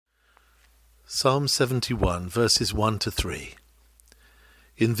Psalm 71, verses 1 to 3.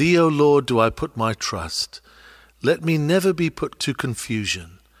 In thee, O Lord, do I put my trust. Let me never be put to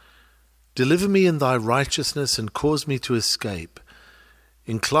confusion. Deliver me in thy righteousness, and cause me to escape.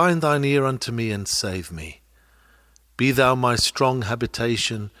 Incline thine ear unto me, and save me. Be thou my strong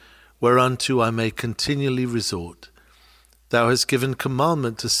habitation, whereunto I may continually resort. Thou hast given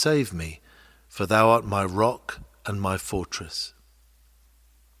commandment to save me, for thou art my rock and my fortress.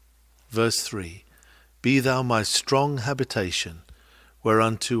 Verse 3. Be thou my strong habitation,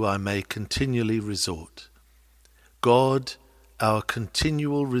 whereunto I may continually resort. God, our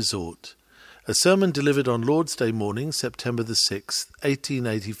continual resort. A sermon delivered on Lord's Day morning, September the 6th,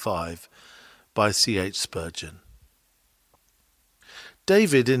 1885, by C.H. Spurgeon.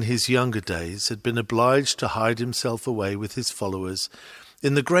 David, in his younger days, had been obliged to hide himself away with his followers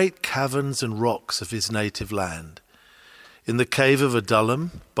in the great caverns and rocks of his native land. In the cave of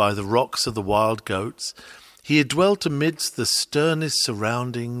Adullam, by the rocks of the wild goats, he had dwelt amidst the sternest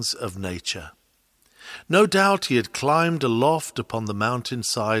surroundings of nature. No doubt he had climbed aloft upon the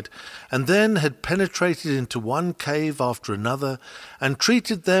mountainside, and then had penetrated into one cave after another, and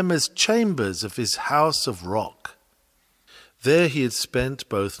treated them as chambers of his house of rock. There he had spent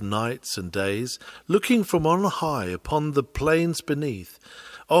both nights and days, looking from on high upon the plains beneath,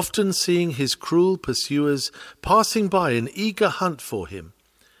 often seeing his cruel pursuers passing by in eager hunt for him,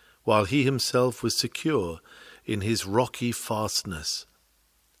 while he himself was secure in his rocky fastness.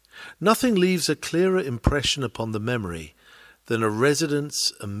 Nothing leaves a clearer impression upon the memory than a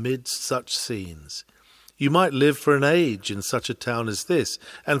residence amidst such scenes. You might live for an age in such a town as this,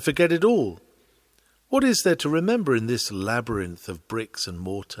 and forget it all. What is there to remember in this labyrinth of bricks and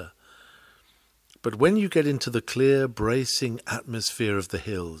mortar? But when you get into the clear, bracing atmosphere of the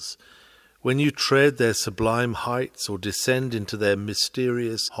hills, when you tread their sublime heights or descend into their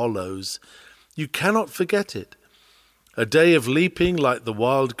mysterious hollows, you cannot forget it. A day of leaping like the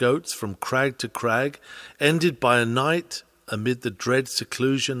wild goats from crag to crag, ended by a night amid the dread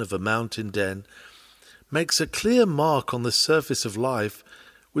seclusion of a mountain den, makes a clear mark on the surface of life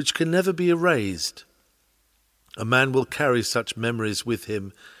which can never be erased. A man will carry such memories with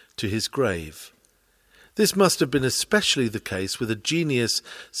him to his grave. This must have been especially the case with a genius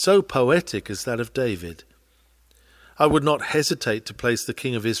so poetic as that of David. I would not hesitate to place the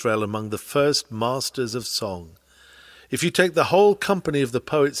King of Israel among the first masters of song. If you take the whole company of the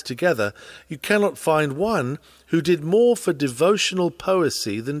poets together, you cannot find one who did more for devotional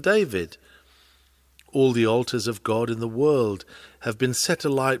poesy than David. All the altars of God in the world have been set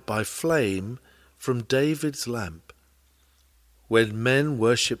alight by flame from David's lamp. When men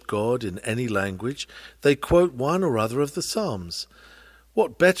worship God in any language, they quote one or other of the Psalms.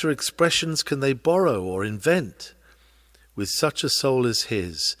 What better expressions can they borrow or invent? With such a soul as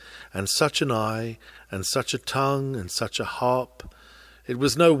his, and such an eye, and such a tongue, and such a harp, it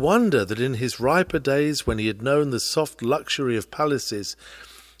was no wonder that in his riper days, when he had known the soft luxury of palaces,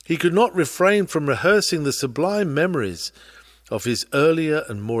 he could not refrain from rehearsing the sublime memories of his earlier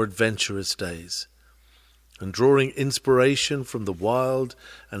and more adventurous days, and drawing inspiration from the wild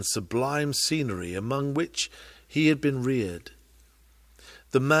and sublime scenery among which he had been reared.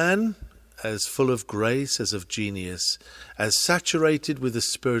 The man, as full of grace as of genius, as saturated with the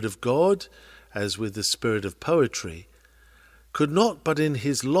Spirit of God as with the spirit of poetry, could not but in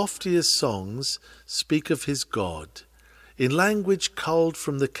his loftiest songs speak of his God, in language culled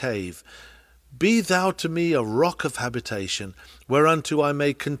from the cave. Be thou to me a rock of habitation, whereunto I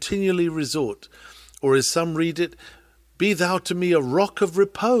may continually resort. Or as some read it, be thou to me a rock of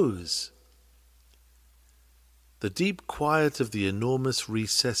repose. The deep quiet of the enormous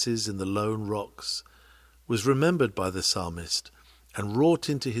recesses in the lone rocks was remembered by the psalmist and wrought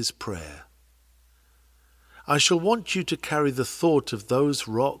into his prayer. I shall want you to carry the thought of those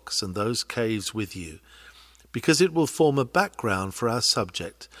rocks and those caves with you, because it will form a background for our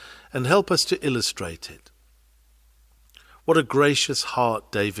subject and help us to illustrate it. What a gracious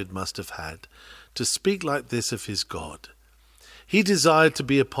heart David must have had to speak like this of his God. He desired to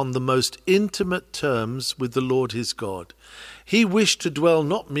be upon the most intimate terms with the Lord his God. He wished to dwell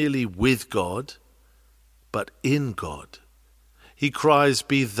not merely with God, but in God. He cries,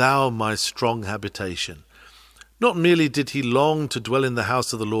 "Be thou my strong habitation." Not merely did he long to dwell in the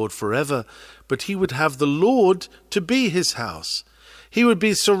house of the Lord forever, but he would have the Lord to be his house. He would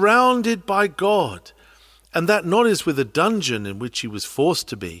be surrounded by God, and that not as with a dungeon in which he was forced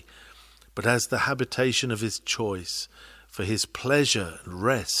to be, but as the habitation of his choice, for his pleasure and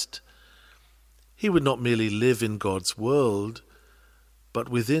rest. He would not merely live in God's world, but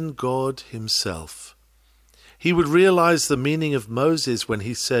within God himself. He would realize the meaning of Moses when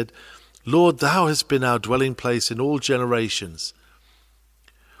he said, Lord, thou hast been our dwelling place in all generations.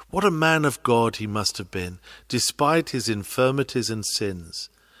 What a man of God he must have been, despite his infirmities and sins.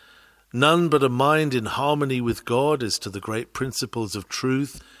 None but a mind in harmony with God as to the great principles of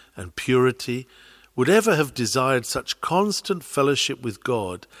truth and purity would ever have desired such constant fellowship with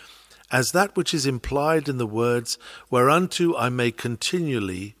God as that which is implied in the words, whereunto I may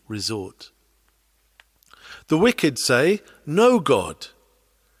continually resort. The wicked say, no God.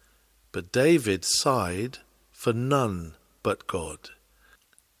 But David sighed for none but God.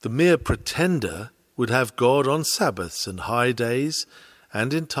 The mere pretender would have God on Sabbaths and high days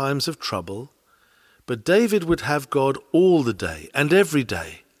and in times of trouble, but David would have God all the day and every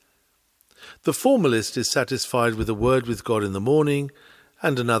day. The formalist is satisfied with a word with God in the morning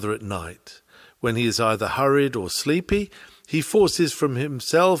and another at night. When he is either hurried or sleepy, he forces from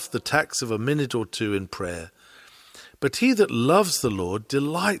himself the tax of a minute or two in prayer. But he that loves the Lord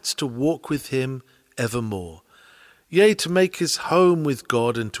delights to walk with him evermore, yea, to make his home with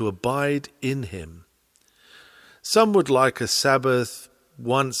God and to abide in him. Some would like a Sabbath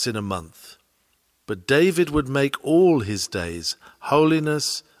once in a month, but David would make all his days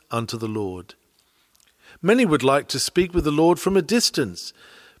holiness unto the Lord. Many would like to speak with the Lord from a distance,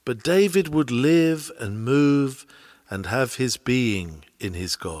 but David would live and move and have his being in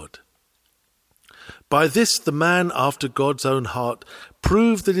his God. By this the man after God's own heart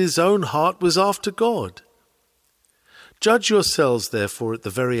proved that his own heart was after God. Judge yourselves, therefore, at the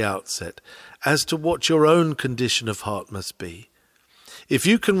very outset, as to what your own condition of heart must be. If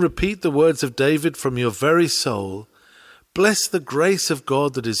you can repeat the words of David from your very soul, bless the grace of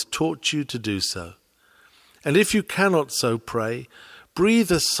God that has taught you to do so. And if you cannot so pray,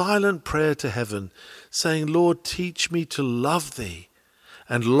 breathe a silent prayer to heaven, saying, Lord, teach me to love thee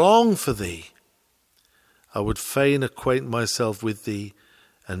and long for thee. I would fain acquaint myself with thee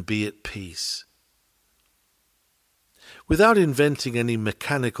and be at peace. Without inventing any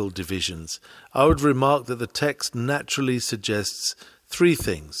mechanical divisions, I would remark that the text naturally suggests three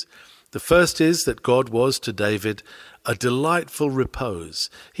things. The first is that God was to David a delightful repose.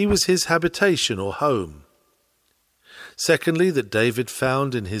 He was his habitation or home. Secondly, that David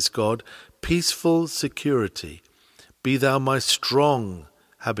found in his God peaceful security. Be thou my strong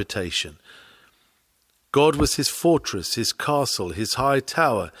habitation. God was his fortress, his castle, his high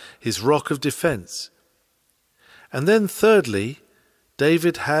tower, his rock of defense. And then thirdly,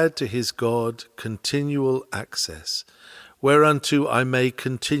 David had to his God continual access, whereunto I may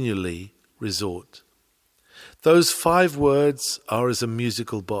continually resort. Those 5 words are as a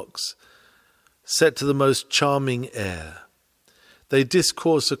musical box, set to the most charming air. They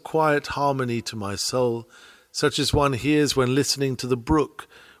discourse a quiet harmony to my soul, such as one hears when listening to the brook,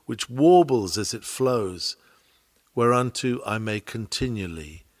 which warbles as it flows, whereunto I may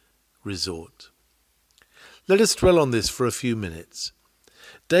continually resort. Let us dwell on this for a few minutes.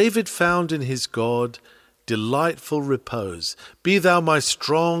 David found in his God delightful repose. Be thou my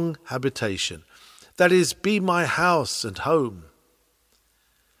strong habitation. That is, be my house and home.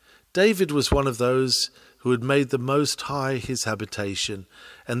 David was one of those who had made the Most High his habitation,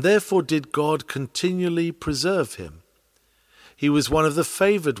 and therefore did God continually preserve him. He was one of the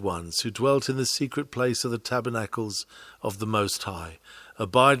favoured ones who dwelt in the secret place of the tabernacles of the Most High,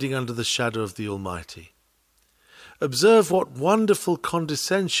 abiding under the shadow of the Almighty. Observe what wonderful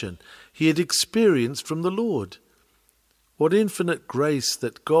condescension he had experienced from the Lord. What infinite grace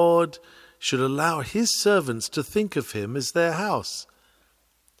that God should allow his servants to think of him as their house.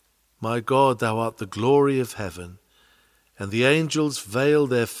 My God, thou art the glory of heaven, and the angels veil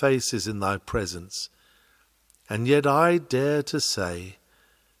their faces in thy presence. And yet I dare to say,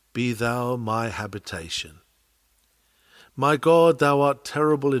 be thou my habitation. My God, thou art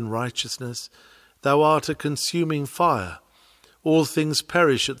terrible in righteousness. Thou art a consuming fire. All things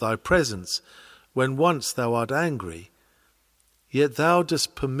perish at thy presence, when once thou art angry. Yet thou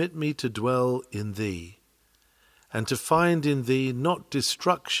dost permit me to dwell in thee, and to find in thee not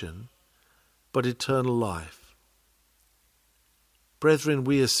destruction, but eternal life. Brethren,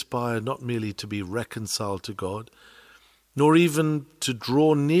 we aspire not merely to be reconciled to God, nor even to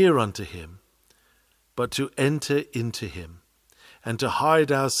draw near unto him, but to enter into him, and to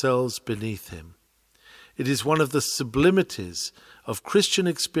hide ourselves beneath him. It is one of the sublimities of Christian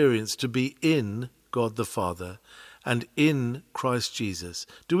experience to be in God the Father and in Christ Jesus.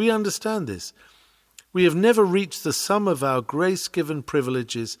 Do we understand this? We have never reached the sum of our grace-given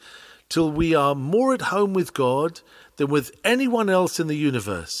privileges till we are more at home with God than with anyone else in the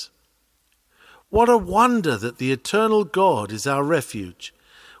universe. What a wonder that the eternal God is our refuge.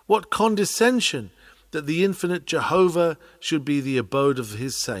 What condescension that the infinite Jehovah should be the abode of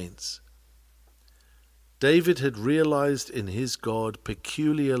his saints. David had realized in his God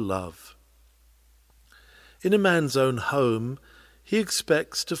peculiar love. In a man's own home, he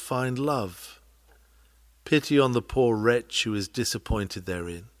expects to find love. Pity on the poor wretch who is disappointed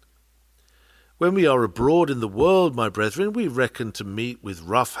therein. When we are abroad in the world, my brethren, we reckon to meet with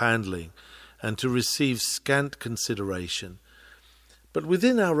rough handling and to receive scant consideration. But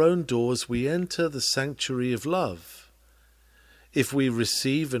within our own doors we enter the sanctuary of love. If we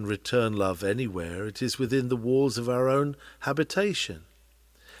receive and return love anywhere, it is within the walls of our own habitation.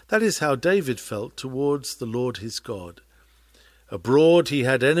 That is how David felt towards the Lord his God. Abroad he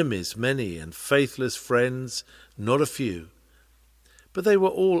had enemies many, and faithless friends not a few. But they were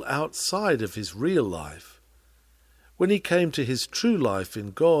all outside of his real life. When he came to his true life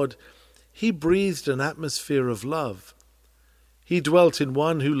in God, he breathed an atmosphere of love. He dwelt in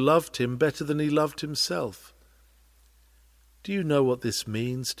one who loved him better than he loved himself. Do you know what this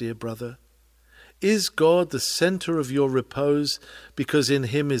means, dear brother? Is God the centre of your repose because in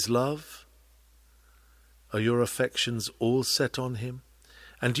him is love? Are your affections all set on him?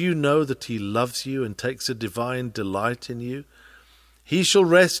 And do you know that he loves you and takes a divine delight in you? He shall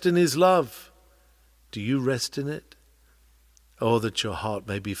rest in his love. Do you rest in it? Oh, that your heart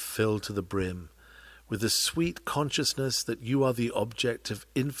may be filled to the brim with the sweet consciousness that you are the object of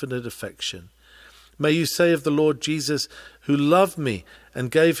infinite affection. May you say of the Lord Jesus, who loved me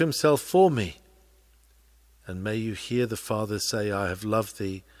and gave himself for me. And may you hear the Father say, I have loved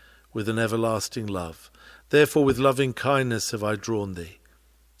thee with an everlasting love. Therefore with loving kindness have I drawn thee.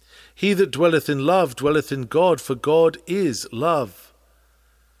 He that dwelleth in love dwelleth in God, for God is love.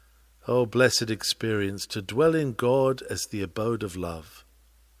 Oh, blessed experience, to dwell in God as the abode of love.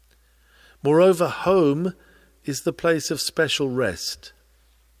 Moreover, home is the place of special rest.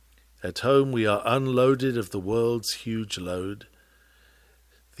 At home we are unloaded of the world's huge load.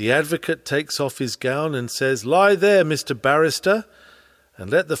 The advocate takes off his gown and says, Lie there, Mr. Barrister, and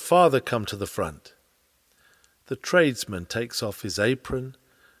let the father come to the front. The tradesman takes off his apron,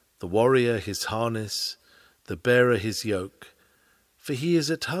 the warrior his harness, the bearer his yoke, for he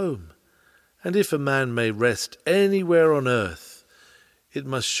is at home. And if a man may rest anywhere on earth, it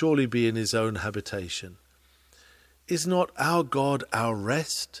must surely be in his own habitation. Is not our God our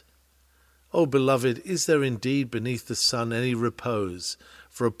rest? O beloved, is there indeed beneath the sun any repose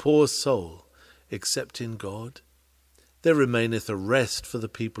for a poor soul except in God? There remaineth a rest for the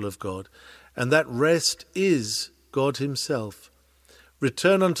people of God, and that rest is God himself.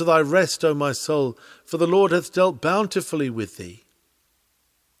 Return unto thy rest, O my soul, for the Lord hath dealt bountifully with thee.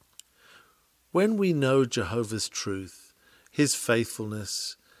 When we know Jehovah's truth, his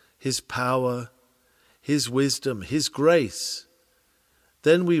faithfulness, his power, his wisdom, his grace,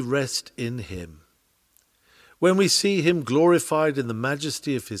 then we rest in him. When we see him glorified in the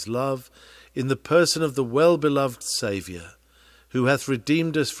majesty of his love, in the person of the well-beloved Saviour, who hath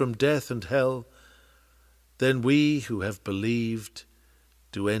redeemed us from death and hell, then we who have believed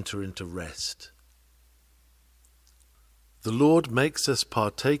do enter into rest. The Lord makes us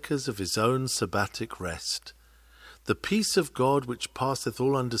partakers of his own sabbatic rest. The peace of God which passeth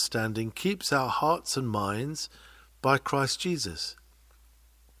all understanding keeps our hearts and minds by Christ Jesus.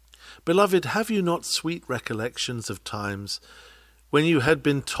 Beloved, have you not sweet recollections of times when you had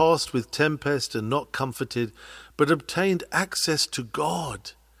been tossed with tempest and not comforted, but obtained access to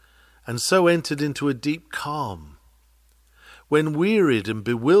God, and so entered into a deep calm? When wearied and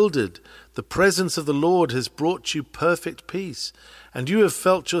bewildered, the presence of the Lord has brought you perfect peace, and you have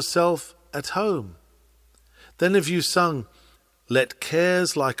felt yourself at home. Then have you sung, Let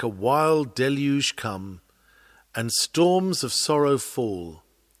cares like a wild deluge come, and storms of sorrow fall.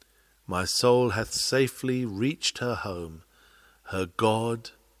 My soul hath safely reached her home, her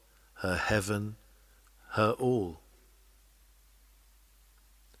God, her heaven, her all.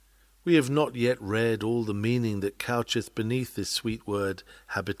 We have not yet read all the meaning that coucheth beneath this sweet word,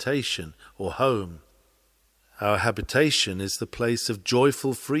 habitation or home. Our habitation is the place of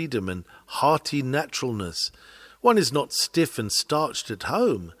joyful freedom and hearty naturalness. One is not stiff and starched at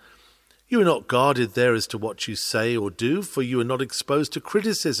home. You are not guarded there as to what you say or do, for you are not exposed to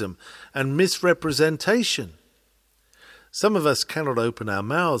criticism and misrepresentation. Some of us cannot open our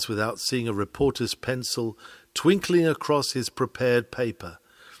mouths without seeing a reporter's pencil twinkling across his prepared paper.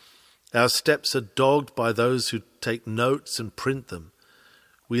 Our steps are dogged by those who take notes and print them.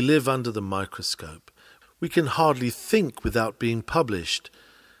 We live under the microscope. We can hardly think without being published,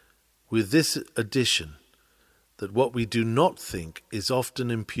 with this addition, that what we do not think is often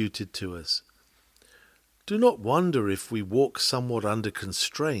imputed to us. Do not wonder if we walk somewhat under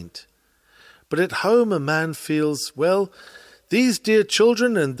constraint. But at home a man feels, well, These dear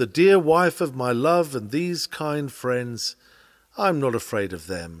children and the dear wife of my love and these kind friends, I'm not afraid of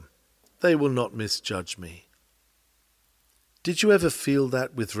them. They will not misjudge me. Did you ever feel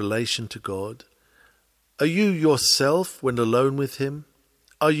that with relation to God? Are you yourself when alone with him?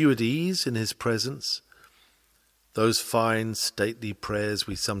 Are you at ease in his presence? Those fine, stately prayers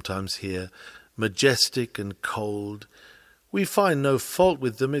we sometimes hear, majestic and cold, we find no fault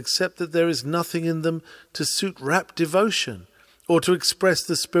with them except that there is nothing in them to suit rapt devotion or to express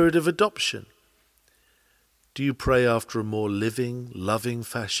the spirit of adoption. Do you pray after a more living, loving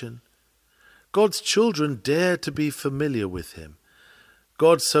fashion? God's children dare to be familiar with him.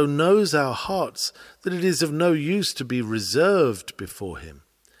 God so knows our hearts that it is of no use to be reserved before him.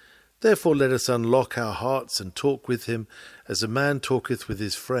 Therefore let us unlock our hearts and talk with him as a man talketh with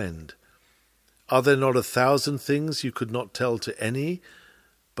his friend. Are there not 1,000 things you could not tell to any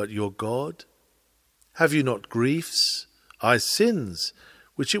but your God? Have you not griefs, aye, sins,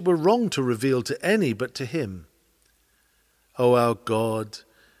 which it were wrong to reveal to any but to him? O our God,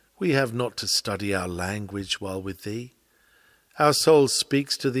 we have not to study our language while with thee. Our soul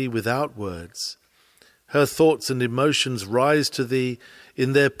speaks to thee without words. Her thoughts and emotions rise to thee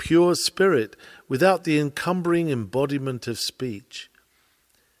in their pure spirit without the encumbering embodiment of speech.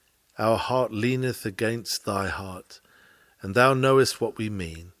 Our heart leaneth against thy heart, and thou knowest what we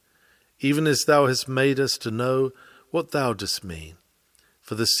mean, even as thou hast made us to know what thou dost mean.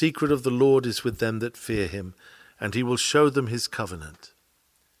 For the secret of the Lord is with them that fear him, and he will show them his covenant.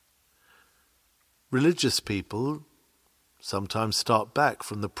 Religious people sometimes start back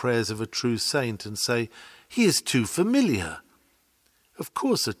from the prayers of a true saint and say, he is too familiar. Of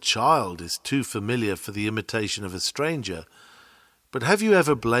course a child is too familiar for the imitation of a stranger, but have you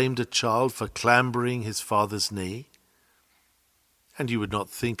ever blamed a child for clambering his father's knee? And you would not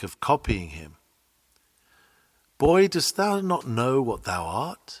think of copying him. Boy, dost thou not know what thou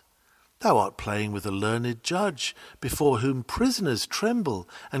art? Thou art playing with a learned judge, before whom prisoners tremble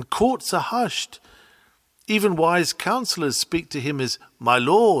and courts are hushed. Even wise counsellors speak to him as, my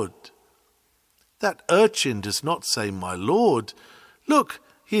lord. That urchin does not say, my lord. Look,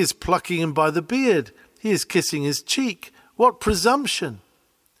 he is plucking him by the beard. He is kissing his cheek. What presumption!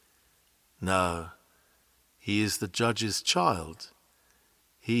 No, he is the judge's child.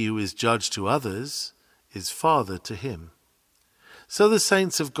 He who is judge to others is father to him. So the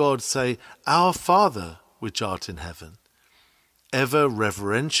saints of God say, Our Father, which art in heaven, ever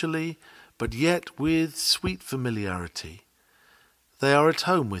reverentially, but yet with sweet familiarity. They are at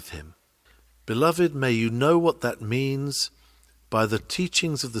home with him. Beloved, may you know what that means by the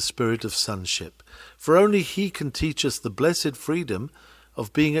teachings of the Spirit of sonship, for only he can teach us the blessed freedom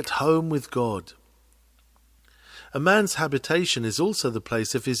of being at home with God. A man's habitation is also the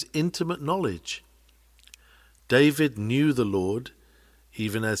place of his intimate knowledge. David knew the Lord,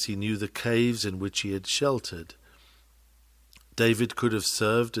 even as he knew the caves in which he had sheltered. David could have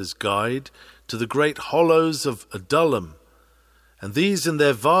served as guide to the great hollows of Adullam, and these in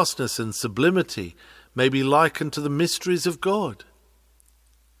their vastness and sublimity may be likened to the mysteries of God.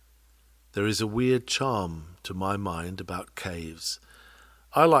 There is a weird charm to my mind about caves.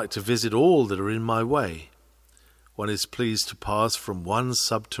 I like to visit all that are in my way. One is pleased to pass from one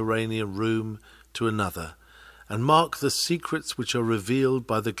subterranean room to another, and mark the secrets which are revealed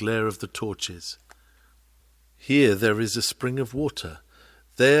by the glare of the torches. Here there is a spring of water,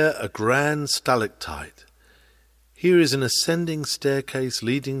 there a grand stalactite. Here is an ascending staircase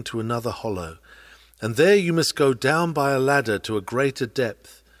leading to another hollow, and there you must go down by a ladder to a greater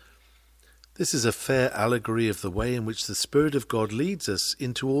depth. This is a fair allegory of the way in which the Spirit of God leads us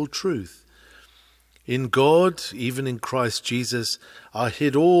into all truth. In God, even in Christ Jesus, are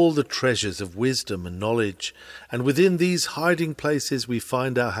hid all the treasures of wisdom and knowledge, and within these hiding places we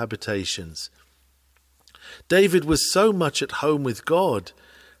find our habitations. David was so much at home with God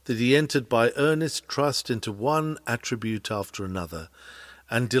that he entered by earnest trust into one attribute after another,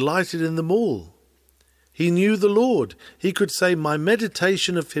 and delighted in them all. He knew the Lord. He could say, My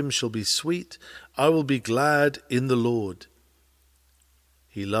meditation of him shall be sweet. I will be glad in the Lord.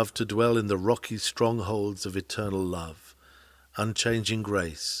 He loved to dwell in the rocky strongholds of eternal love, unchanging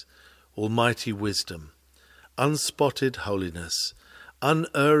grace, almighty wisdom, unspotted holiness,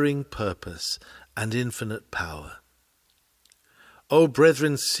 unerring purpose, and infinite power. O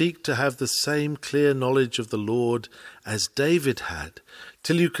brethren, seek to have the same clear knowledge of the Lord as David had,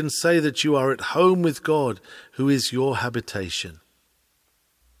 till you can say that you are at home with God, who is your habitation.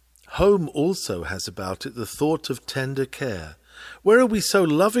 Home also has about it the thought of tender care. Where are we so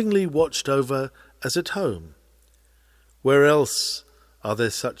lovingly watched over as at home? Where else are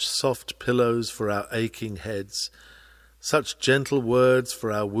there such soft pillows for our aching heads, such gentle words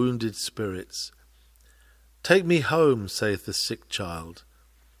for our wounded spirits. Take me home, saith the sick child.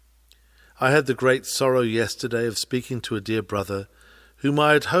 I had the great sorrow yesterday of speaking to a dear brother, whom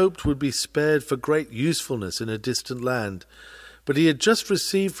I had hoped would be spared for great usefulness in a distant land, but he had just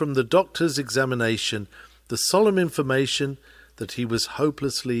received from the doctor's examination the solemn information that he was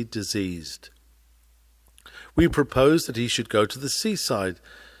hopelessly diseased. We proposed that he should go to the seaside,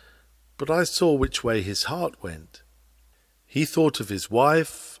 but I saw which way his heart went. He thought of his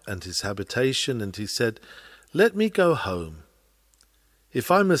wife and his habitation, and he said, "Let me go home. If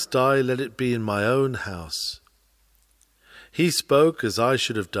I must die, let it be in my own house." He spoke as I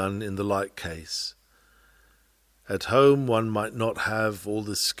should have done in the like case. At home one might not have all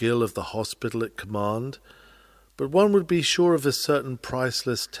the skill of the hospital at command, but one would be sure of a certain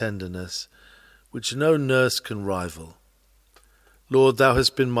priceless tenderness, which no nurse can rival. Lord, thou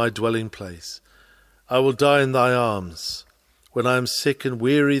hast been my dwelling place. I will die in thy arms. When I am sick and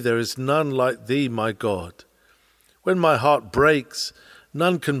weary, there is none like thee, my God. When my heart breaks,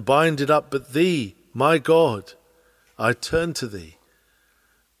 none can bind it up but thee, my God. I turn to thee.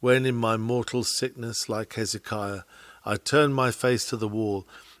 When in my mortal sickness, like Hezekiah, I turn my face to the wall,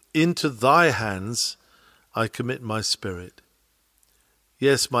 into thy hands I commit my spirit.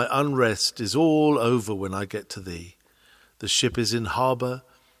 Yes, my unrest is all over when I get to thee. The ship is in harbour,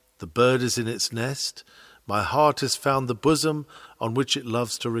 the bird is in its nest, my heart has found the bosom on which it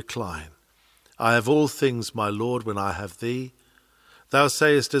loves to recline. I have all things, my Lord, when I have thee. Thou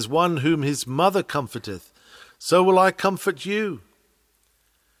sayest, as one whom his mother comforteth, so will I comfort you.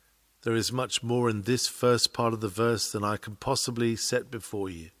 There is much more in this first part of the verse than I can possibly set before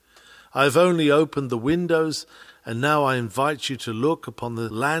you. I have only opened the windows, and now I invite you to look upon the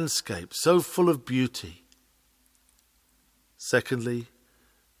landscape so full of beauty. Secondly,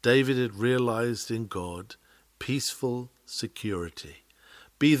 David had realized in God peaceful security.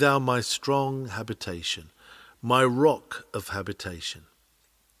 Be thou my strong habitation, my rock of habitation.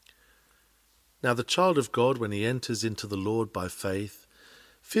 Now the child of God, when he enters into the Lord by faith,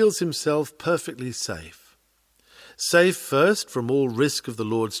 feels himself perfectly safe. Safe first from all risk of the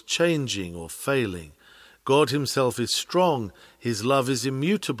Lord's changing or failing. God himself is strong, his love is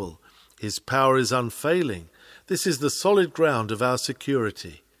immutable, his power is unfailing. This is the solid ground of our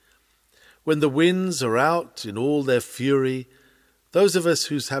security. When the winds are out in all their fury, those of us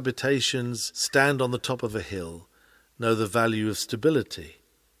whose habitations stand on the top of a hill know the value of stability.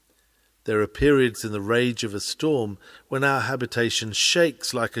 There are periods in the rage of a storm when our habitation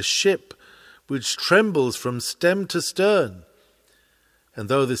shakes like a ship which trembles from stem to stern. And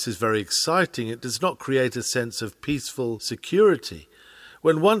though this is very exciting, it does not create a sense of peaceful security.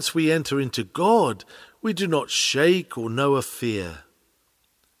 When once we enter into God, we do not shake or know a fear.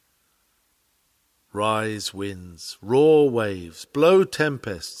 Rise winds, roar waves, blow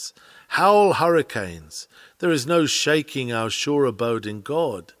tempests, howl hurricanes. There is no shaking our sure abode in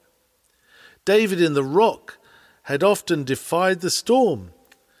God. David in the rock had often defied the storm,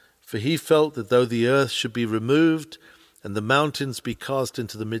 for he felt that though the earth should be removed and the mountains be cast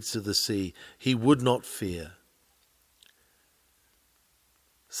into the midst of the sea, he would not fear.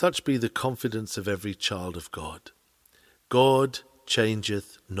 Such be the confidence of every child of God. God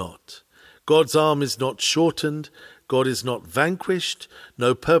changeth not. God's arm is not shortened, God is not vanquished,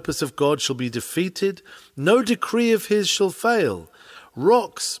 no purpose of God shall be defeated, no decree of his shall fail.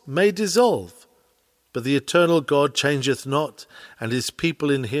 Rocks may dissolve, but the eternal God changeth not, and his people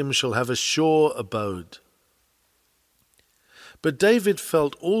in him shall have a sure abode. But David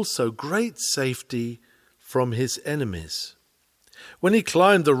felt also great safety from his enemies. When he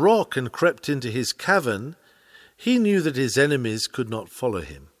climbed the rock and crept into his cavern, he knew that his enemies could not follow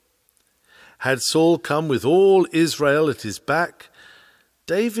him. Had Saul come with all Israel at his back,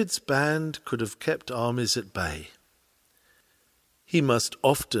 David's band could have kept armies at bay. He must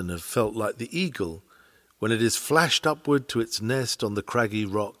often have felt like the eagle when it is flashed upward to its nest on the craggy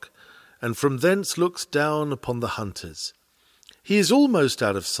rock, and from thence looks down upon the hunters. He is almost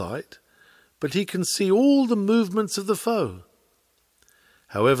out of sight, but he can see all the movements of the foe.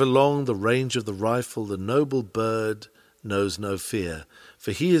 However long the range of the rifle, the noble bird knows no fear,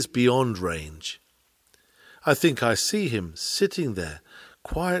 for he is beyond range. I think I see him sitting there,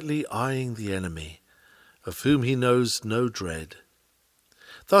 quietly eyeing the enemy, of whom he knows no dread.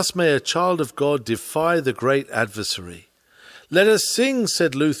 Thus may a child of God defy the great adversary. Let us sing,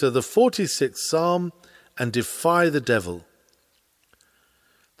 said Luther, the 46th Psalm, and defy the devil.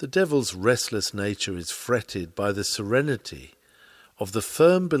 The devil's restless nature is fretted by the serenity of the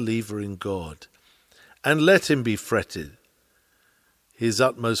firm believer in God, and let him be fretted. His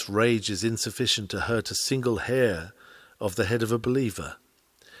utmost rage is insufficient to hurt a single hair of the head of a believer.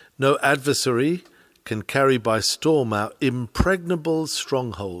 No adversary can carry by storm our impregnable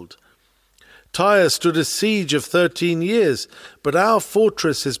stronghold. Tyre stood a siege of 13 years, but our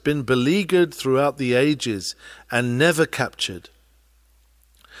fortress has been beleaguered throughout the ages and never captured.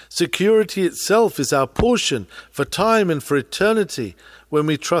 Security itself is our portion for time and for eternity when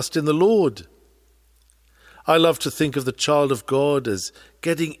we trust in the Lord. I love to think of the child of God as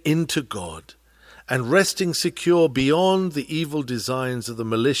getting into God and resting secure beyond the evil designs of the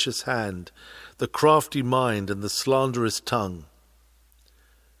malicious hand, the crafty mind, and the slanderous tongue.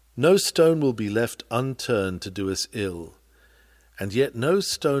 No stone will be left unturned to do us ill, and yet no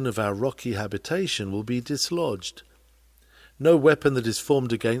stone of our rocky habitation will be dislodged. No weapon that is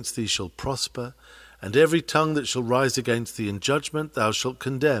formed against thee shall prosper, and every tongue that shall rise against thee in judgment thou shalt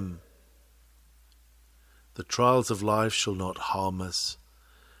condemn. The trials of life shall not harm us.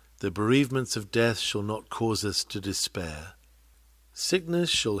 The bereavements of death shall not cause us to despair. Sickness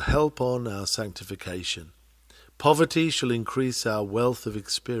shall help on our sanctification. Poverty shall increase our wealth of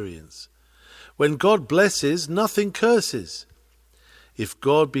experience. When God blesses, nothing curses. If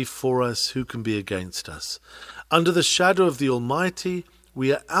God be for us, who can be against us? Under the shadow of the Almighty,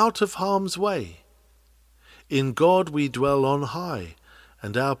 we are out of harm's way. In God we dwell on high,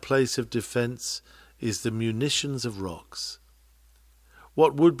 and our place of defence is the munitions of rocks.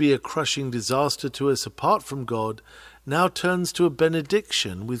 What would be a crushing disaster to us apart from God now turns to a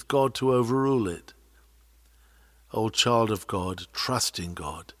benediction with God to overrule it. O child of God, trust in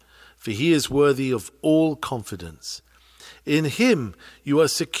God, for he is worthy of all confidence. In him you are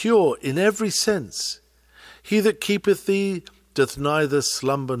secure in every sense. He that keepeth thee doth neither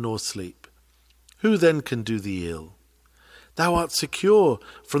slumber nor sleep. Who then can do thee ill? Thou art secure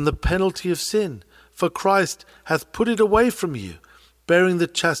from the penalty of sin, for Christ hath put it away from you, bearing the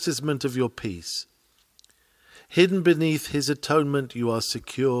chastisement of your peace. Hidden beneath his atonement you are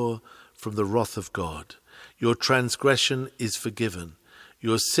secure from the wrath of God. Your transgression is forgiven.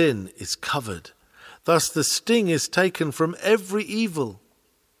 Your sin is covered. Thus the sting is taken from every evil.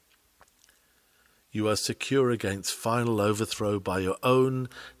 You are secure against final overthrow by your own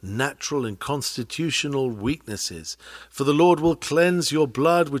natural and constitutional weaknesses. For the Lord will cleanse your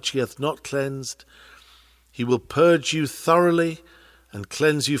blood which he hath not cleansed. He will purge you thoroughly and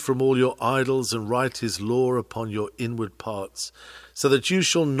cleanse you from all your idols and write his law upon your inward parts, so that you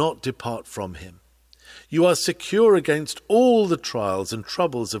shall not depart from him. You are secure against all the trials and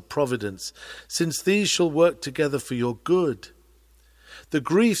troubles of providence, since these shall work together for your good. The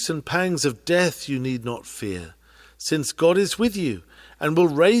griefs and pangs of death you need not fear, since God is with you and will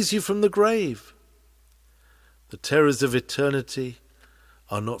raise you from the grave. The terrors of eternity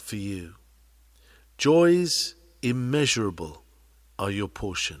are not for you. Joys immeasurable are your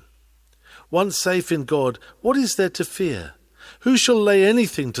portion. Once safe in God, what is there to fear? Who shall lay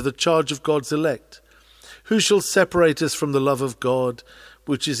anything to the charge of God's elect? Who shall separate us from the love of God,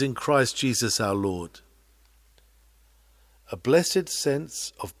 which is in Christ Jesus our Lord? A blessed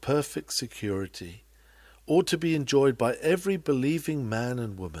sense of perfect security ought to be enjoyed by every believing man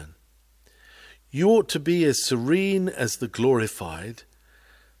and woman. You ought to be as serene as the glorified,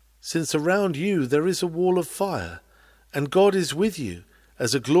 since around you there is a wall of fire, and God is with you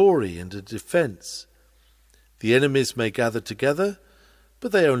as a glory and a defence. The enemies may gather together,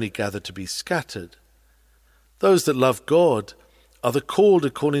 but they only gather to be scattered. Those that love God are the called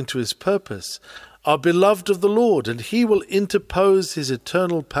according to his purpose, are beloved of the Lord, and he will interpose his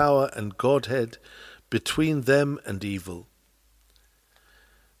eternal power and Godhead between them and evil.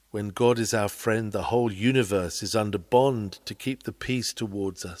 When God is our friend, the whole universe is under bond to keep the peace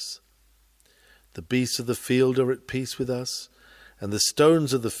towards us. The beasts of the field are at peace with us, and the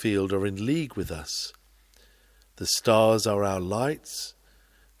stones of the field are in league with us. The stars are our lights,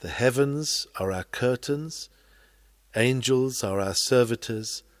 the heavens are our curtains, angels are our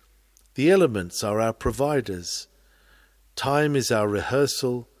servitors, the elements are our providers, time is our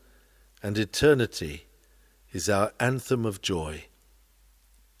rehearsal, and eternity is our anthem of joy.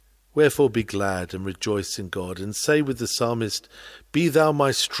 Wherefore be glad and rejoice in God, and say with the psalmist, Be thou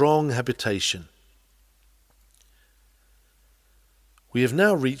my strong habitation. We have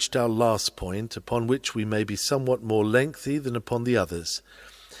now reached our last point, upon which we may be somewhat more lengthy than upon the others.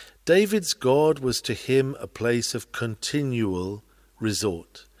 David's God was to him a place of continual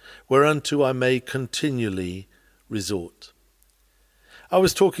resort, whereunto I may continually resort. I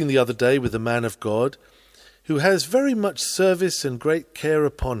was talking the other day with a man of God who has very much service and great care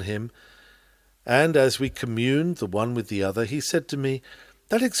upon him, and as we communed the one with the other, he said to me,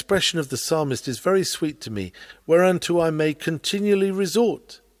 That expression of the psalmist is very sweet to me, whereunto I may continually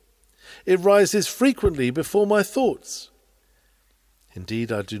resort. It rises frequently before my thoughts.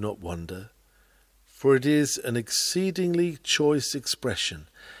 Indeed, I do not wonder, for it is an exceedingly choice expression.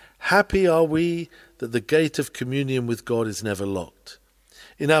 Happy are we that the gate of communion with God is never locked.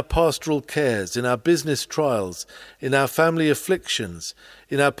 In our pastoral cares, in our business trials, in our family afflictions,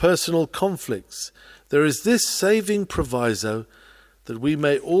 in our personal conflicts, there is this saving proviso, that we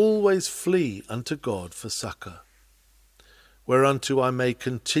may always flee unto God for succour. Whereunto I may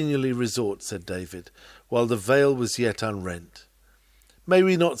continually resort, said David, while the veil was yet unrent. May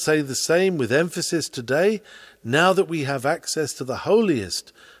we not say the same with emphasis today, now that we have access to the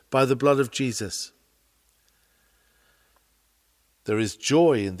holiest by the blood of Jesus? There is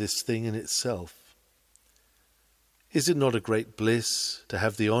joy in this thing in itself. Is it not a great bliss to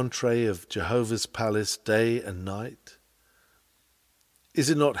have the entree of Jehovah's palace day and night? Is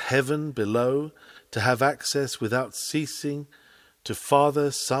it not heaven below to have access without ceasing to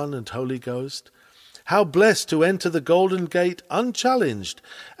Father, Son, and Holy Ghost? How blessed to enter the golden gate unchallenged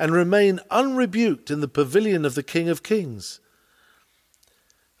and remain unrebuked in the pavilion of the King of Kings.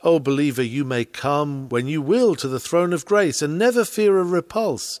 O believer, you may come when you will to the throne of grace and never fear a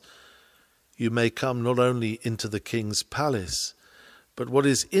repulse. You may come not only into the King's palace, but what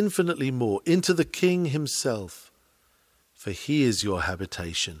is infinitely more, into the King himself. For he is your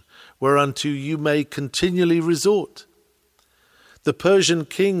habitation, whereunto you may continually resort. The Persian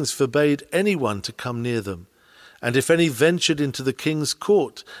kings forbade anyone to come near them, and if any ventured into the king's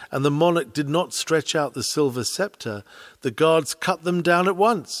court, and the monarch did not stretch out the silver sceptre, the guards cut them down at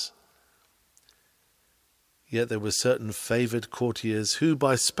once. Yet there were certain favoured courtiers who,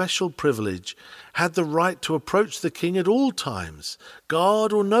 by special privilege, had the right to approach the king at all times,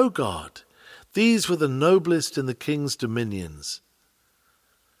 guard or no guard. These were the noblest in the king's dominions.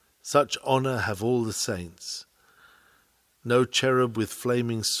 Such honour have all the saints. No cherub with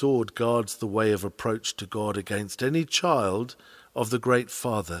flaming sword guards the way of approach to God against any child of the great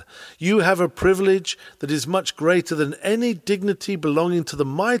Father. You have a privilege that is much greater than any dignity belonging to the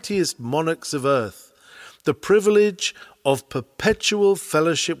mightiest monarchs of earth, the privilege of perpetual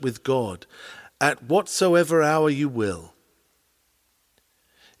fellowship with God at whatsoever hour you will.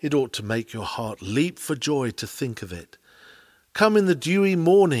 It ought to make your heart leap for joy to think of it. Come in the dewy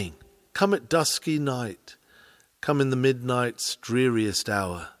morning, come at dusky night, come in the midnight's dreariest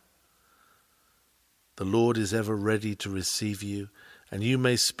hour. The Lord is ever ready to receive you, and you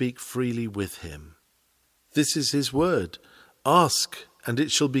may speak freely with him. This is his word. Ask, and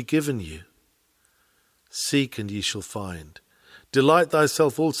it shall be given you. Seek, and ye shall find. Delight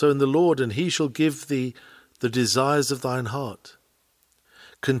thyself also in the Lord, and he shall give thee the desires of thine heart.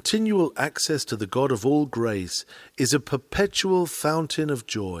 Continual access to the God of all grace is a perpetual fountain of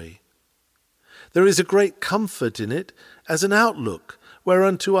joy. There is a great comfort in it as an outlook,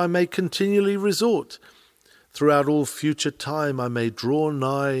 whereunto I may continually resort. Throughout all future time I may draw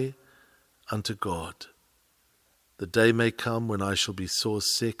nigh unto God. The day may come when I shall be sore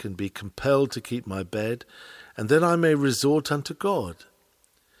sick and be compelled to keep my bed, and then I may resort unto God.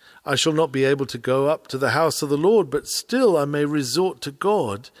 I shall not be able to go up to the house of the Lord, but still I may resort to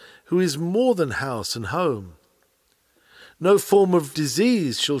God, who is more than house and home. No form of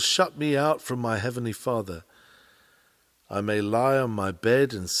disease shall shut me out from my heavenly Father. I may lie on my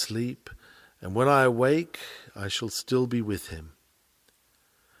bed and sleep, and when I awake, I shall still be with him.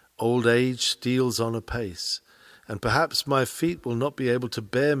 Old age steals on apace, and perhaps my feet will not be able to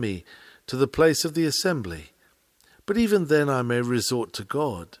bear me to the place of the assembly. But even then I may resort to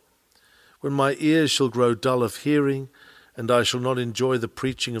God. When my ears shall grow dull of hearing, and I shall not enjoy the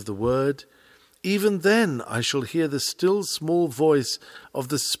preaching of the word, even then I shall hear the still small voice of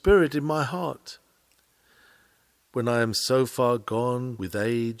the Spirit in my heart. When I am so far gone with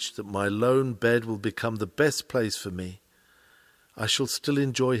age that my lone bed will become the best place for me, I shall still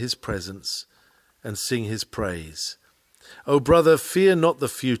enjoy his presence and sing his praise. O brother, fear not the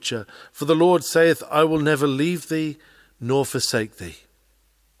future, for the Lord saith, I will never leave thee nor forsake thee.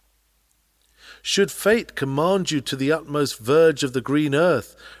 Should fate command you to the utmost verge of the green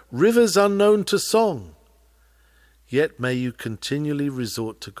earth, rivers unknown to song, yet may you continually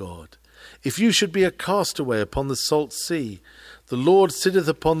resort to God. If you should be a castaway upon the salt sea, the Lord sitteth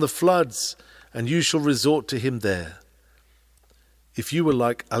upon the floods, and you shall resort to him there. If you were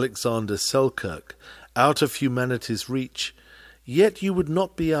like Alexander Selkirk, out of humanity's reach, yet you would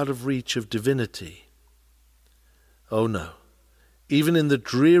not be out of reach of divinity. Oh no. Even in the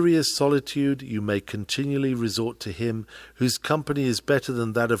dreariest solitude you may continually resort to him whose company is better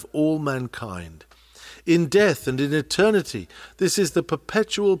than that of all mankind. In death and in eternity, this is the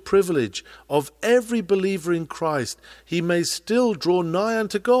perpetual privilege of every believer in Christ. He may still draw nigh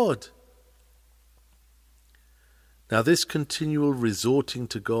unto God. Now this continual resorting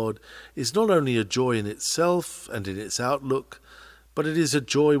to God is not only a joy in itself and in its outlook, but it is a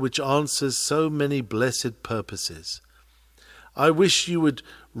joy which answers so many blessed purposes. I wish you would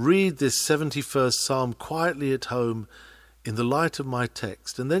read this 71st Psalm quietly at home in the light of my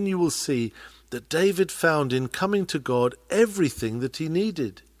text, and then you will see that David found in coming to God everything that he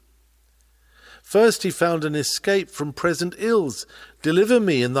needed. First he found an escape from present ills. Deliver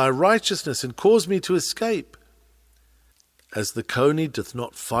me in thy righteousness, and cause me to escape. As the coney doth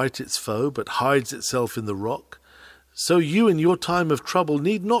not fight its foe, but hides itself in the rock, so you in your time of trouble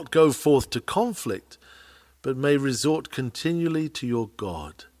need not go forth to conflict, but may resort continually to your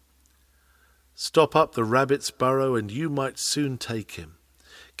God. Stop up the rabbit's burrow, and you might soon take him.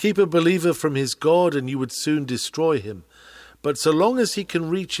 Keep a believer from his God, and you would soon destroy him. But so long as he can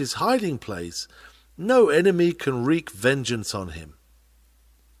reach his hiding place, no enemy can wreak vengeance on him.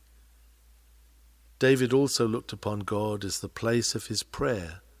 David also looked upon God as the place of his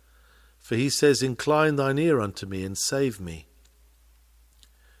prayer, for he says, "Incline thine ear unto me, and save me."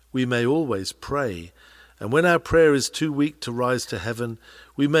 We may always pray, and when our prayer is too weak to rise to heaven,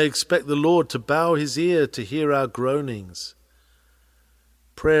 we may expect the Lord to bow his ear to hear our groanings.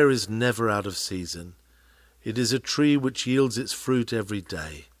 Prayer is never out of season. It is a tree which yields its fruit every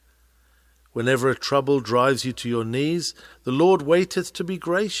day. Whenever a trouble drives you to your knees, the Lord waiteth to be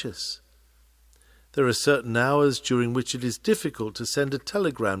gracious. There are certain hours during which it is difficult to send a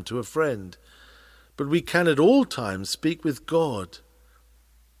telegram to a friend, but we can at all times speak with God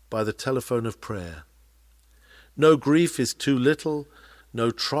by the telephone of prayer. No grief is too little,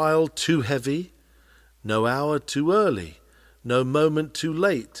 no trial too heavy, no hour too early, no moment too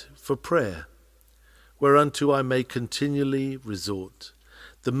late for prayer, whereunto I may continually resort.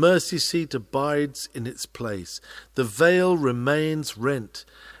 The mercy seat abides in its place, the veil remains rent,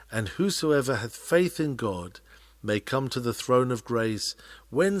 and whosoever hath faith in God may come to the throne of grace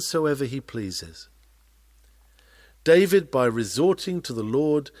whensoever he pleases. David, by resorting to the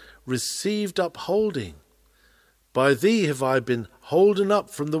Lord, received upholding. By thee have I been holden up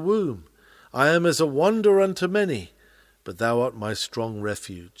from the womb. I am as a wonder unto many, but thou art my strong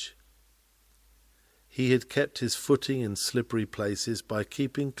refuge. He had kept his footing in slippery places by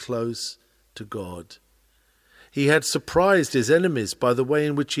keeping close to God. He had surprised his enemies by the way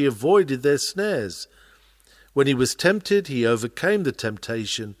in which he avoided their snares. When he was tempted, he overcame the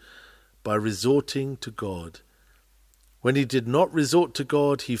temptation by resorting to God. When he did not resort to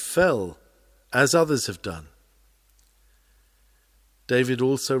God, he fell, as others have done. David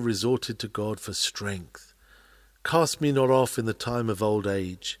also resorted to God for strength. Cast me not off in the time of old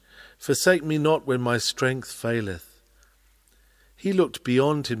age. Forsake me not when my strength faileth. He looked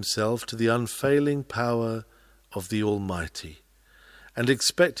beyond himself to the unfailing power of the Almighty, and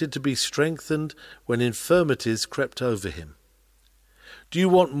expected to be strengthened when infirmities crept over him. Do you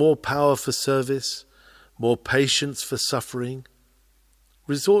want more power for service, more patience for suffering?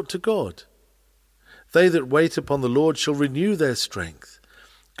 Resort to God. They that wait upon the Lord shall renew their strength.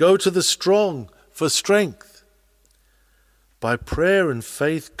 Go to the strong for strength. By prayer and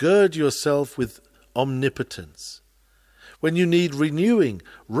faith, gird yourself with omnipotence. When you need renewing,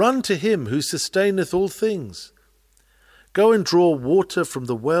 run to him who sustaineth all things. Go and draw water from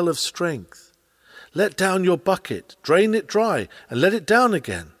the well of strength. Let down your bucket, drain it dry, and let it down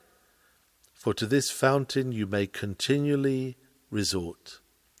again. For to this fountain you may continually resort.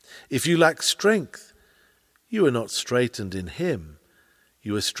 If you lack strength, you are not straightened in him.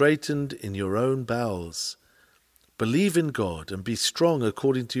 You are straightened in your own bowels. Believe in God and be strong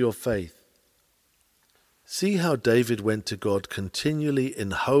according to your faith. See how David went to God continually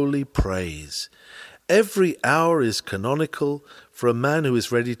in holy praise. Every hour is canonical for a man who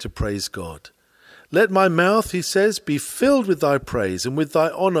is ready to praise God. Let my mouth, he says, be filled with thy praise and with thy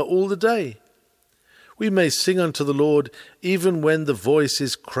honour all the day. We may sing unto the Lord even when the voice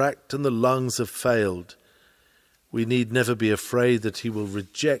is cracked and the lungs have failed. We need never be afraid that he will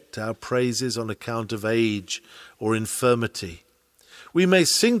reject our praises on account of age or infirmity. We may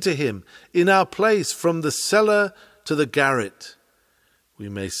sing to him in our place from the cellar to the garret. We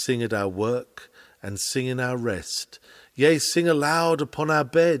may sing at our work and sing in our rest, yea, sing aloud upon our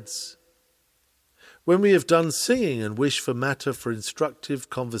beds. When we have done singing and wish for matter for instructive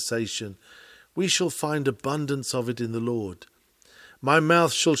conversation, we shall find abundance of it in the Lord. My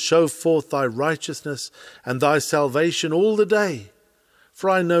mouth shall show forth thy righteousness and thy salvation all the day, for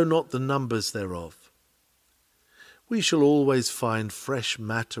I know not the numbers thereof. We shall always find fresh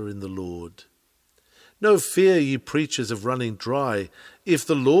matter in the Lord. No fear, ye preachers of running dry, if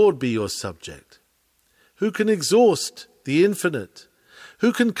the Lord be your subject. Who can exhaust the infinite?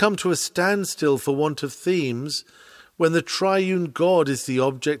 Who can come to a standstill for want of themes when the triune God is the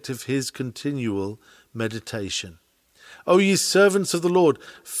object of his continual meditation. O ye servants of the Lord,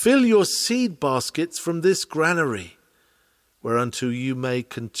 fill your seed baskets from this granary, whereunto you may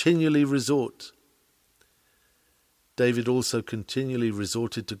continually resort. David also continually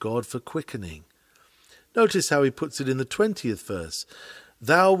resorted to God for quickening. Notice how he puts it in the 20th verse.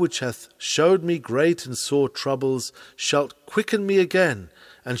 Thou which hath showed me great and sore troubles, shalt quicken me again,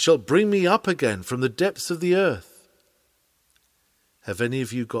 and shalt bring me up again from the depths of the earth. Have any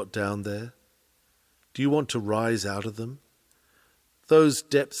of you got down there? Do you want to rise out of them? Those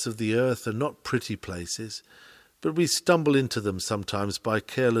depths of the earth are not pretty places, but we stumble into them sometimes by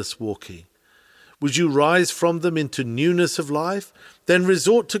careless walking. Would you rise from them into newness of life? Then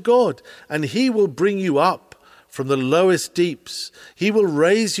resort to God, and he will bring you up from the lowest deeps. He will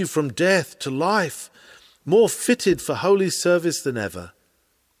raise you from death to life, more fitted for holy service than ever.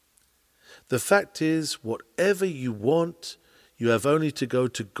 The fact is, whatever you want, you have only to go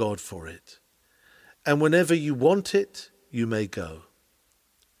to God for it. And whenever you want it, you may go.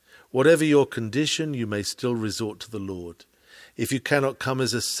 Whatever your condition, you may still resort to the Lord. If you cannot come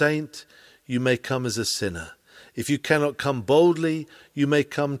as a saint, you may come as a sinner. If you cannot come boldly, you may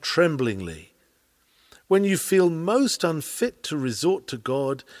come tremblingly. When you feel most unfit to resort to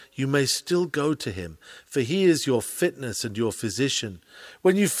God, you may still go to him, for he is your fitness and your physician.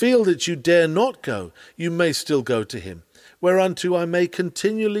 When you feel that you dare not go, you may still go to him, whereunto I may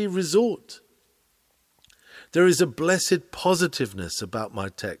continually resort. There is a blessed positiveness about my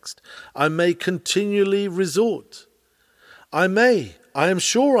text. I may continually resort. I am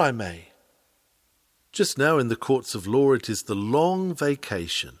sure I may. Just now in the courts of law it is the long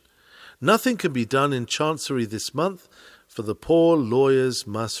vacation. Nothing can be done in Chancery this month, for the poor lawyers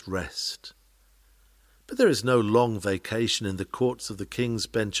must rest. But there is no long vacation in the courts of the King's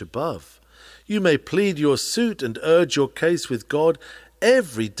Bench above. You may plead your suit and urge your case with God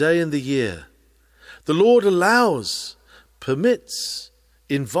every day in the year. The Lord allows, permits,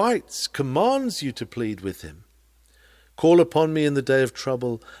 invites, commands you to plead with him. Call upon me in the day of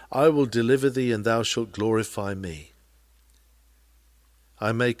trouble. I will deliver thee, and thou shalt glorify me.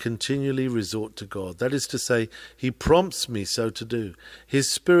 I may continually resort to God. That is to say, he prompts me so to do. His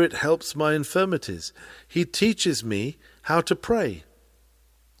Spirit helps my infirmities. He teaches me how to pray.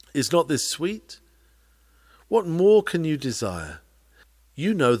 Is not this sweet? What more can you desire?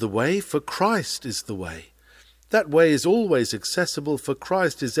 You know the way, for Christ is the way. That way is always accessible, for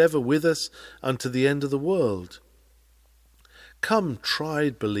Christ is ever with us unto the end of the world. Come,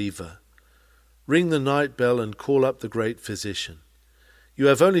 tried believer, ring the night bell and call up the great physician. You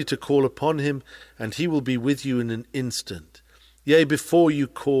have only to call upon him, and he will be with you in an instant. Yea, before you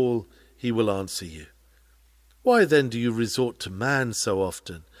call, he will answer you. Why then do you resort to man so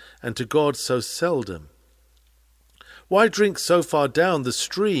often, and to God so seldom? Why drink so far down the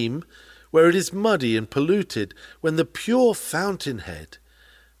stream where it is muddy and polluted, when the pure fountainhead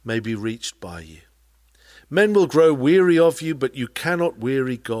may be reached by you? Men will grow weary of you, but you cannot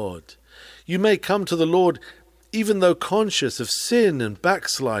weary God. You may come to the Lord even though conscious of sin and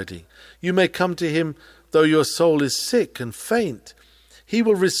backsliding. You may come to him though your soul is sick and faint. He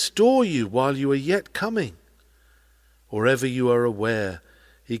will restore you while you are yet coming. Or ever you are aware,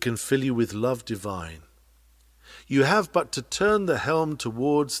 he can fill you with love divine. You have but to turn the helm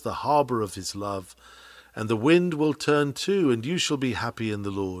towards the harbour of his love, and the wind will turn too, and you shall be happy in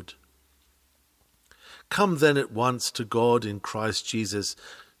the Lord. Come then at once to God in Christ Jesus,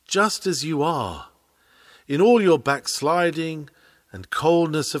 just as you are. In all your backsliding and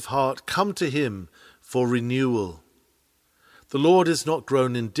coldness of heart, come to him for renewal. The Lord has not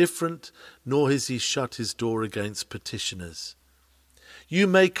grown indifferent, nor has he shut his door against petitioners. You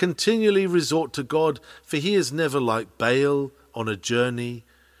may continually resort to God, for he is never like Baal on a journey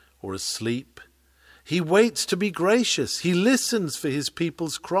or asleep. He waits to be gracious. He listens for his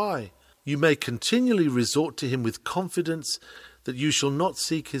people's cry. You may continually resort to him with confidence that you shall not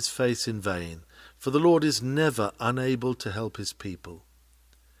seek his face in vain, for the Lord is never unable to help his people.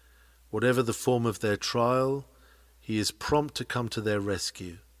 Whatever the form of their trial, he is prompt to come to their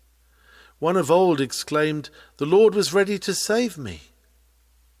rescue. One of old exclaimed, "The Lord was ready to save me."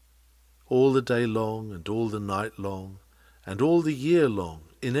 All the day long and all the night long and all the year long,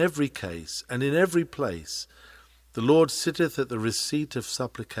 in every case and in every place, the Lord sitteth at the receipt of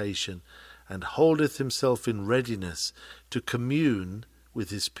supplication, and holdeth himself in readiness to commune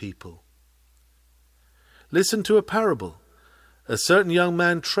with his people. Listen to a parable. A certain young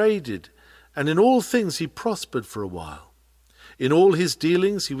man traded, and in all things he prospered for a while. In all his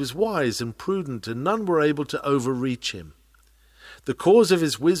dealings he was wise and prudent, and none were able to overreach him. The cause of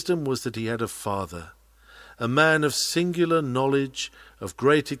his wisdom was that he had a father a man of singular knowledge, of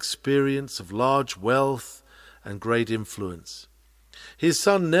great experience, of large wealth, and great influence. His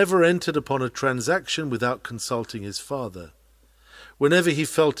son never entered upon a transaction without consulting his father. Whenever he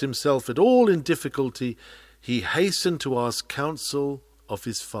felt himself at all in difficulty, he hastened to ask counsel of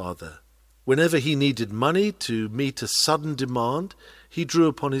his father. Whenever he needed money to meet a sudden demand, he drew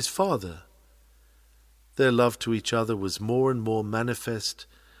upon his father. Their love to each other was more and more manifest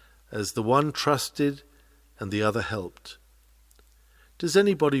as the one trusted and the other helped. Does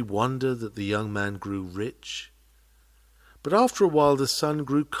anybody wonder that the young man grew rich? But after a while the son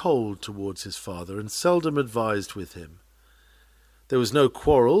grew cold towards his father and seldom advised with him. There was no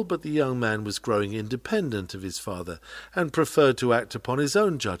quarrel, but the young man was growing independent of his father and preferred to act upon his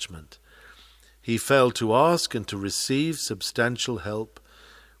own judgment. He failed to ask and to receive substantial help,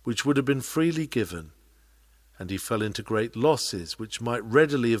 which would have been freely given, and he fell into great losses which might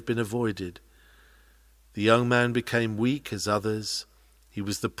readily have been avoided. The young man became weak as others. He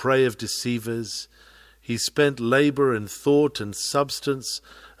was the prey of deceivers. He spent labour and thought and substance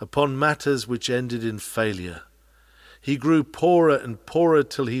upon matters which ended in failure. He grew poorer and poorer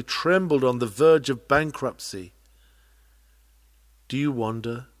till he trembled on the verge of bankruptcy. Do you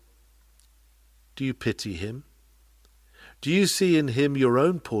wonder? Do you pity him? Do you see in him your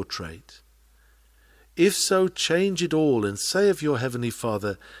own portrait? If so, change it all and say of your heavenly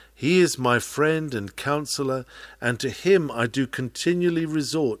Father, He is my friend and counselor, and to Him I do continually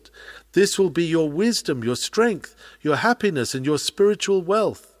resort. This will be your wisdom, your strength, your happiness, and your spiritual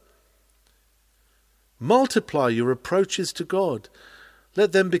wealth. Multiply your approaches to God.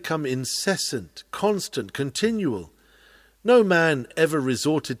 Let them become incessant, constant, continual. No man ever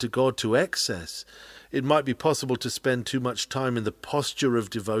resorted to God to excess. It might be possible to spend too much time in the posture of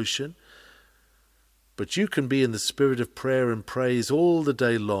devotion, but you can be in the spirit of prayer and praise all the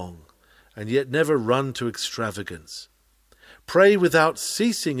day long, and yet never run to extravagance. Pray without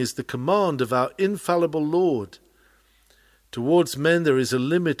ceasing is the command of our infallible Lord. Towards men there is a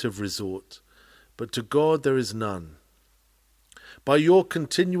limit of resort, but to God there is none. By your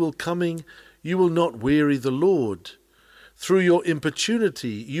continual coming you will not weary the Lord. Through your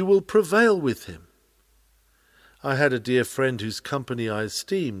importunity you will prevail with him. I had a dear friend whose company I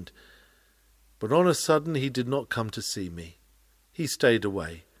esteemed, but on a sudden he did not come to see me. He stayed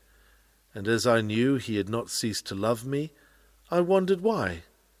away, and as I knew he had not ceased to love me, I wondered why.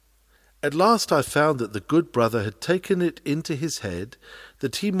 At last I found that the good brother had taken it into his head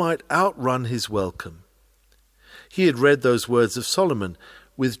that he might outrun his welcome. He had read those words of Solomon,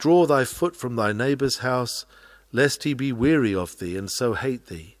 "Withdraw thy foot from thy neighbour's house, lest he be weary of thee, and so hate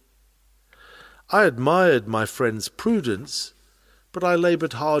thee." I admired my friend's prudence, but I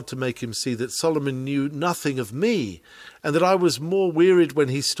laboured hard to make him see that Solomon knew nothing of me, and that I was more wearied when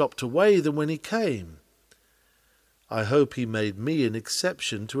he stopped away than when he came. I hope he made me an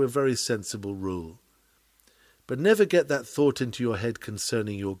exception to a very sensible rule. But never get that thought into your head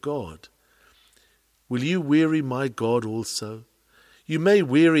concerning your God. Will you weary my God also? You may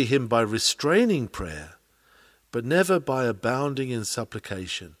weary him by restraining prayer, but never by abounding in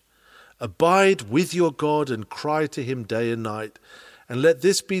supplication. Abide with your God and cry to him day and night, and let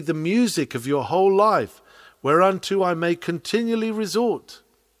this be the music of your whole life, whereunto I may continually resort.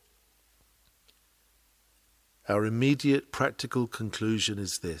 Our immediate practical conclusion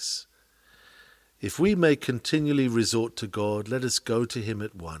is this: if we may continually resort to God, let us go to him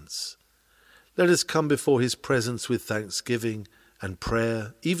at once. Let us come before his presence with thanksgiving and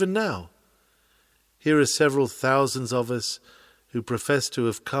prayer, even now. Here are several thousands of us who profess to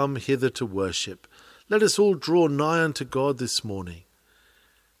have come hither to worship. Let us all draw nigh unto God this morning.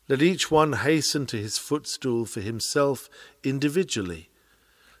 Let each one hasten to his footstool for himself individually.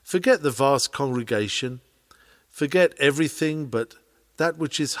 Forget the vast congregation. Forget everything but that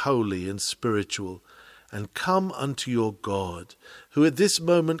which is holy and spiritual, and come unto your God, who at this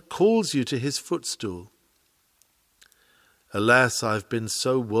moment calls you to his footstool. Alas, I have been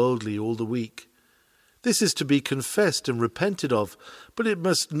so worldly all the week. This is to be confessed and repented of, but it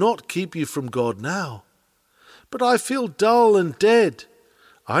must not keep you from God now. But I feel dull and dead.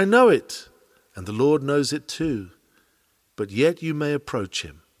 I know it, and the Lord knows it too. But yet you may approach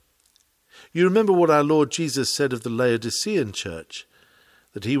him. You remember what our Lord Jesus said of the Laodicean church,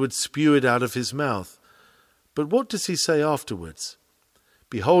 that he would spew it out of his mouth. But what does he say afterwards?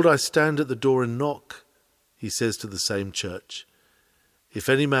 Behold, I stand at the door and knock, he says to the same church. If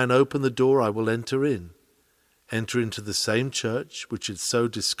any man open the door, I will enter into the same church which had so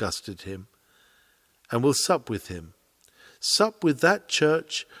disgusted him, and will sup with him. Sup with that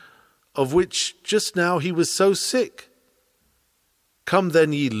church of which just now he was so sick. Come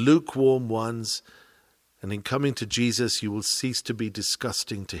then, ye lukewarm ones, and in coming to Jesus you will cease to be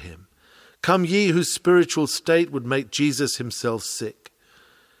disgusting to him. Come ye whose spiritual state would make Jesus himself sick.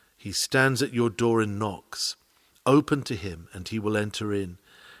 He stands at your door and knocks. Open to him, and he will enter in,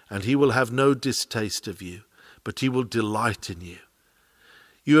 and he will have no distaste of you, but he will delight in you.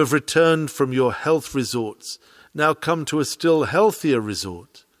 You have returned from your health resorts. Now come to a still healthier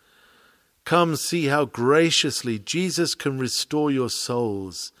resort. Come see how graciously Jesus can restore your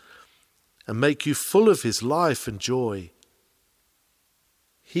souls and make you full of his life and joy.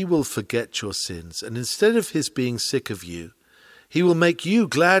 He will forget your sins, and instead of his being sick of you, he will make you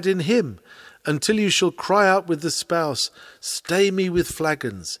glad in him, until you shall cry out with the spouse, "Stay me with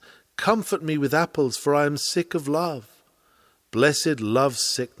flagons, comfort me with apples, for I am sick of love." Blessed love's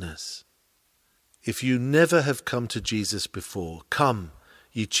sickness. If you never have come to Jesus before, come,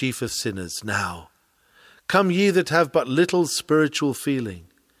 ye chief of sinners, now. Come, ye that have but little spiritual feeling.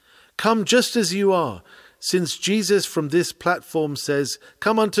 Come just as you are, since Jesus from this platform says,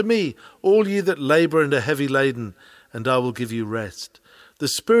 "Come unto me, all ye that labour and are heavy laden, and I will give you rest." The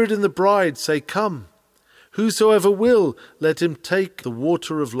Spirit and the bride say, "Come." Whosoever will, let him take the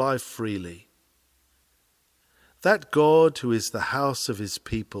water of life freely. That God who is the house of his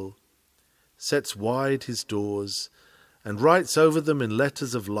people sets wide his doors and writes over them in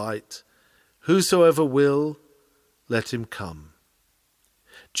letters of light, "Whosoever will, let him come."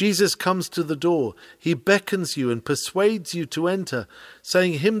 Jesus comes to the door. He beckons you and persuades you to enter,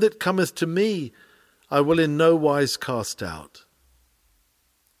 saying, "Him that cometh to me, I will in no wise cast out."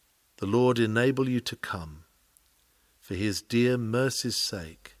 The Lord enable you to come, for his dear mercy's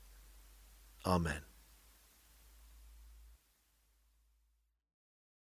sake. Amen.